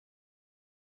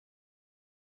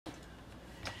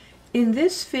In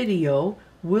this video,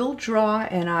 we'll draw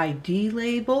an ID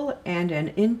label and an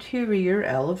interior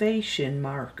elevation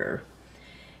marker.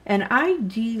 An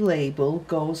ID label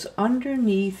goes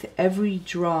underneath every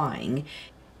drawing.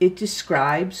 It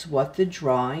describes what the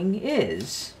drawing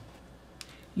is.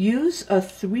 Use a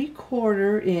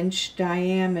 3/4 inch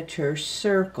diameter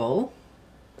circle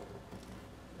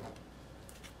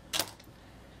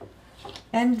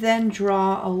and then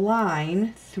draw a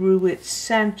line through its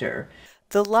center.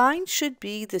 The line should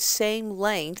be the same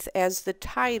length as the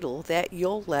title that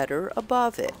you'll letter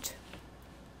above it.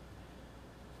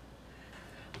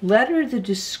 Letter the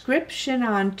description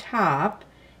on top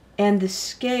and the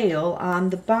scale on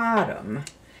the bottom.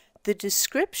 The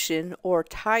description or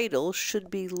title should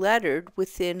be lettered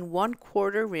within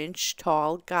 1/4 inch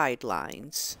tall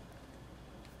guidelines.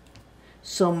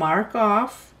 So mark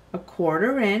off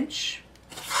 1/4 inch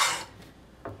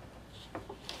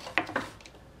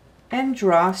and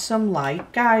draw some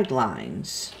light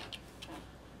guidelines.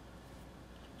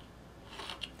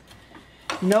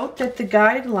 Note that the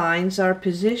guidelines are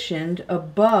positioned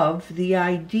above the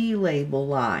ID label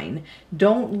line.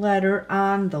 Don't letter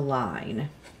on the line.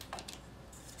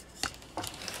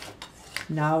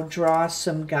 Now draw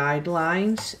some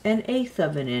guidelines 1/8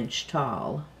 of an inch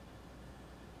tall.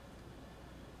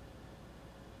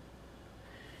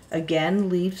 Again,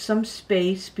 leave some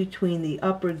space between the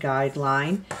upper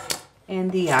guideline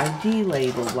and the ID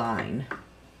label line.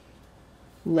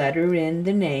 Letter in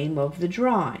the name of the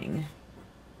drawing.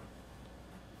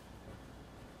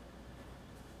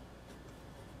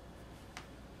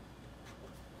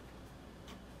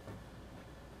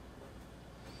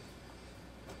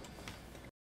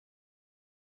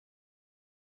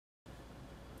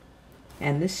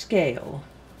 And the scale.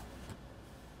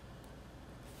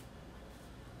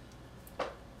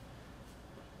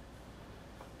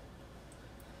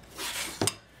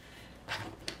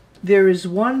 There is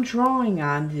one drawing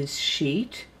on this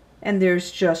sheet, and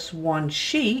there's just one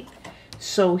sheet,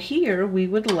 so here we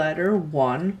would letter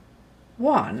 1,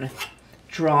 1,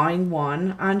 drawing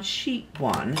 1 on sheet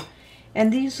 1,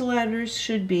 and these letters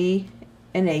should be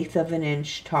 1/8 of an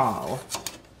inch tall.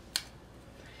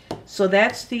 So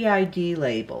that's the ID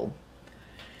label.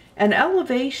 An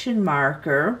elevation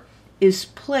marker is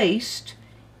placed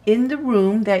in the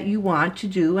room that you want to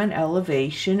do an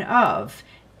elevation of,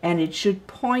 and it should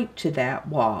point to that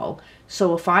wall.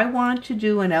 So if I want to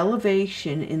do an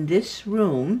elevation in this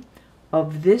room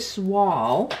of this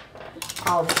wall,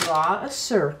 I'll draw a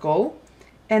circle,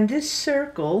 and this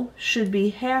circle should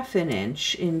be 1/2 an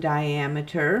inch in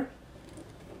diameter,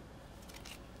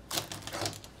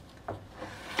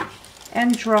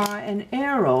 and draw an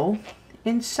arrow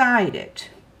inside it.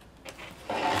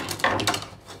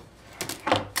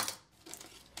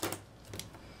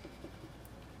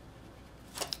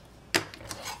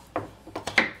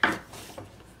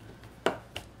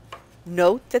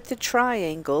 Note that the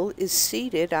triangle is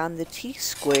seated on the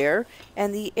T-square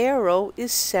and the arrow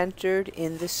is centered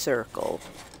in the circle.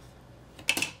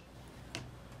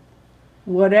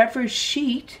 Whatever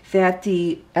sheet that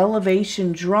the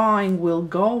elevation drawing will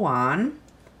go on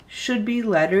should be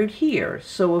lettered here.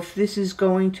 So if this is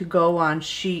going to go on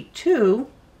sheet 2,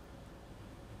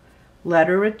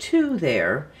 letter a 2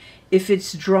 there. If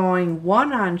it's drawing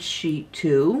 1 on sheet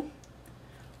 2,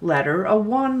 letter a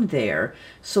 1 there.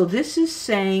 So this is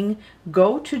saying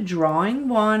go to drawing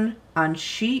 1 on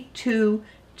sheet 2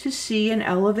 to see an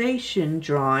elevation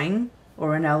drawing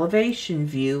or an elevation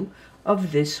view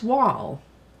of this wall.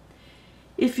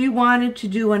 If you wanted to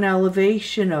do an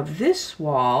elevation of this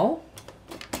wall,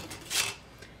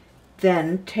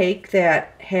 then take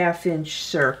that 1/2 inch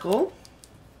circle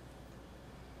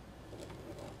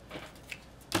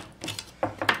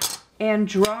and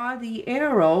draw the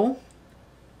arrow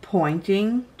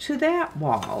pointing to that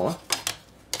wall.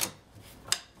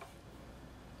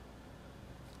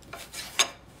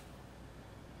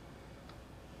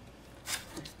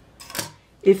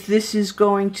 If this is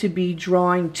going to be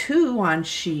drawing 2 on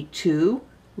sheet 2,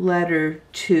 letter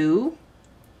 2,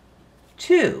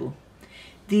 2.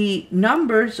 The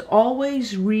numbers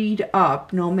always read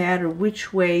up no matter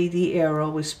which way the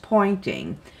arrow is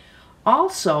pointing.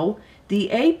 Also,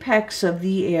 the apex of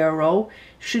the arrow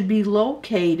should be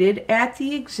located at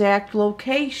the exact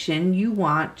location you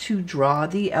want to draw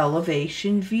the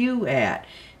elevation view at,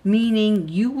 meaning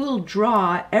you will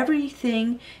draw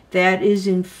everything that is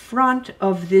in front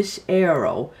of this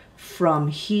arrow from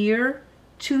here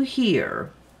to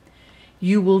here.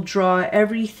 You will draw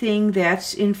everything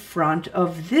that's in front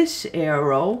of this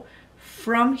arrow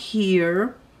from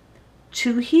here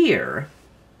to here.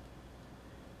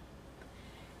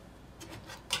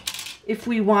 If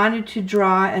we wanted to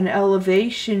draw an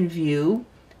elevation view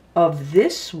of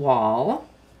this wall,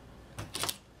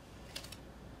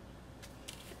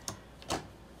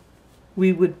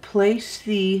 we would place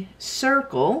the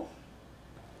circle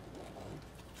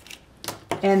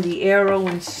and the arrow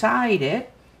inside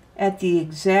it at the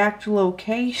exact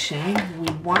location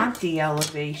we want the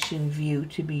elevation view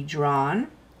to be drawn.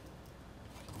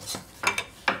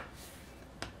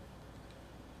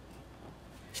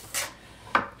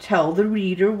 Tell the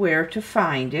reader where to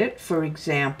find it, for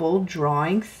example,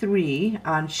 drawing 3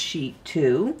 on sheet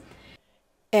 2.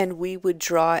 And we would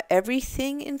draw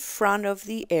everything in front of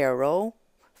the arrow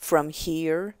from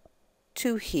here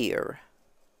to here.